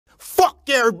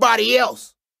fuck everybody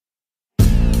else.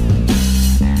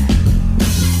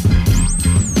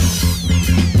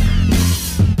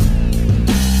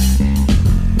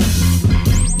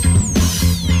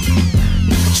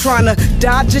 Trying to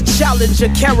dodge a challenger,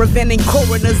 caravanning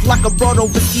coroners like a broad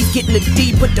overseas, getting the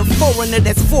D, but the foreigner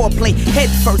that's foreplay.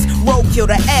 Head first, roadkill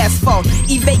to asphalt.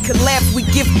 Evade collabs, we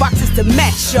give boxes to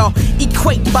match y'all.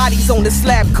 Equate bodies on the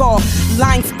slab car.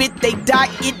 Line spit, they die,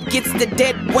 it gets the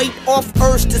dead weight off.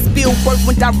 Urge to Spielberg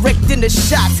when directing the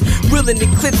shots. Reeling the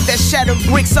clips that shatter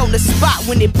bricks on the spot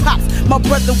when it pops. My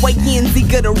brother weigh in,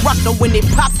 eager to rock, no when it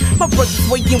pops. My brothers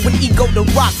weigh in with ego to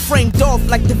rock. Framed off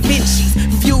like Da Vinci's.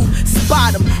 View,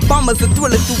 spot 'em. Bomber's a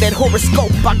thriller through that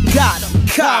horoscope, I got 'em.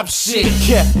 Cop shit.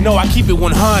 Yeah, no, I keep it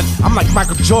 100. I'm like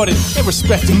Michael Jordan, they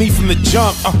respected me from the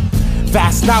jump.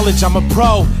 Vast knowledge, I'm a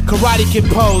pro. Karate Kid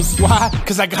pose. Why?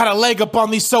 Cause I got a leg up on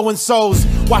these so-and-sos.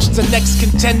 Watch the next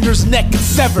contender's neck get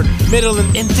severed. Middle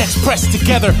and index pressed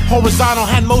together. Horizontal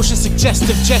hand motion,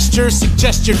 suggestive gestures.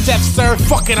 Suggest your depth, sir.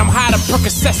 Fuck it, I'm high to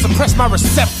Percocet, suppress my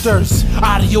receptors.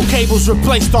 Audio cables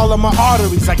replaced all of my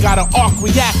arteries. I got an arc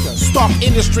reactor, stock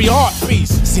industry art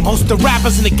piece. See, most of the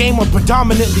rappers in the game are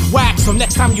predominantly whack. So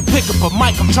next time you pick up a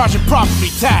mic, I'm charging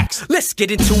property tax. Let's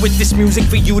get into it, this music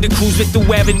for you to cruise with the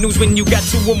avenues when you got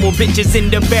 2 or more bitches in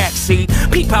the backseat.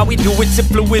 Peep how we do it, tip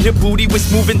fluid, her booty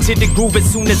was moving to the groove as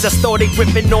soon as I started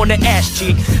gripping on the ass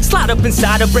cheek. Slide up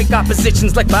inside her, break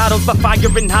oppositions like bottles by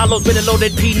firing hollows with a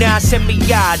loaded P9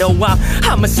 semi-auto. I'm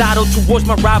homicidal towards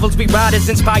my rivals, we riders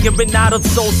inspiring idle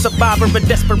soul survivor, a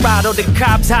desperado. The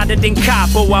cops hotter than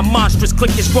Cabo, our monstrous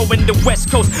clique is growing the West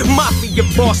Coast. Mafia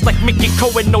boss like Mickey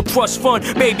Cohen, no trust fund,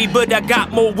 baby, but I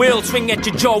got more will. Swing at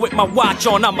your jaw with my watch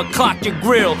on, I'ma clock your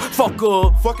grill. Fuck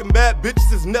up. Fucking bad bitches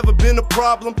has never been a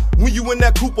problem. When you in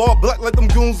that coupe all black like them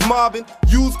goons mobbing.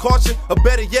 Use caution, or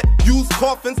better yet, use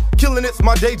coffins. Killing it's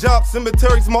my day job,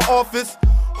 cemetery's my office.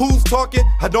 Who's talking?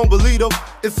 I don't believe them.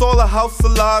 It's all a house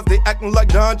of lies, they acting like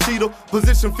Don Cheadle.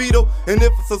 Position fetal, and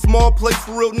if it's a small place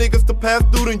for real niggas to pass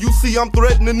through, then you see I'm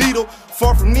threading the needle.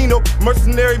 Far from Nino,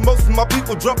 mercenary, most of my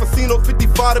people drop a casino.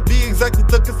 55 to be exact at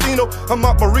the casino. I'm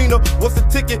out Marina, what's the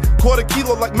ticket? Quarter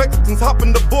kilo like Mexicans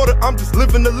hopping the border, I'm just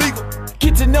living illegal.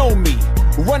 Get to know me,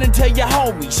 run and tell your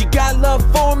homie. She got love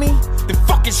for me, then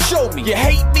fucking show me. You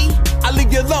hate me, I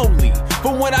leave you lonely.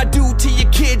 But what I do to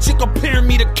your kids, you compare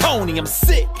me to Coney. I'm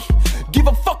sick, give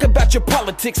a fuck about your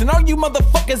politics. And all you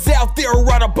motherfuckers out there are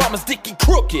right Obama's dick and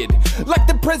crooked. Like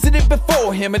the president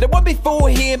before him, and the one before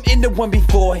him, and the one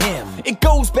before him. It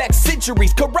goes back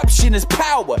centuries, corruption is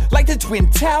power. Like the Twin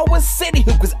Towers, City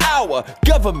Hook was our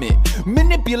government.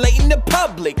 Manipulating the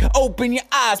public, open your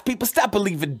eyes, people stop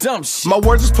believing dumb shit. My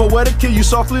words is poetic, kill you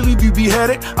softly, leave you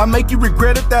beheaded. I make you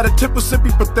regret it, that a tip is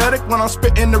simply pathetic. When I'm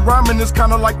spitting the rhyming, it's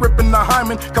kinda like ripping the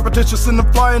hymen. Competitions in the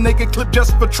flying, they get clipped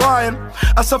just for trying.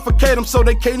 I suffocate them so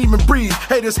they can't even breathe.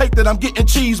 Haters hate that I'm getting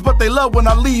cheese, but they love when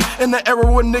I leave. In the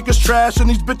era when niggas trash and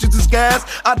these bitches is gas,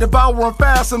 I devour them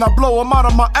fast and I blow them out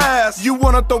of my ass. You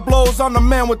wanna throw blows on the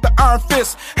man with the iron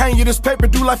fist. Hang you this paper,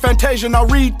 do like Fantasia, now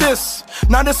read this.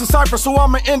 Now this is cipher, so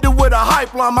I'ma end it with a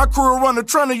hype line. My crew run a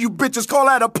trend of you bitches, call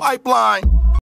that a pipeline.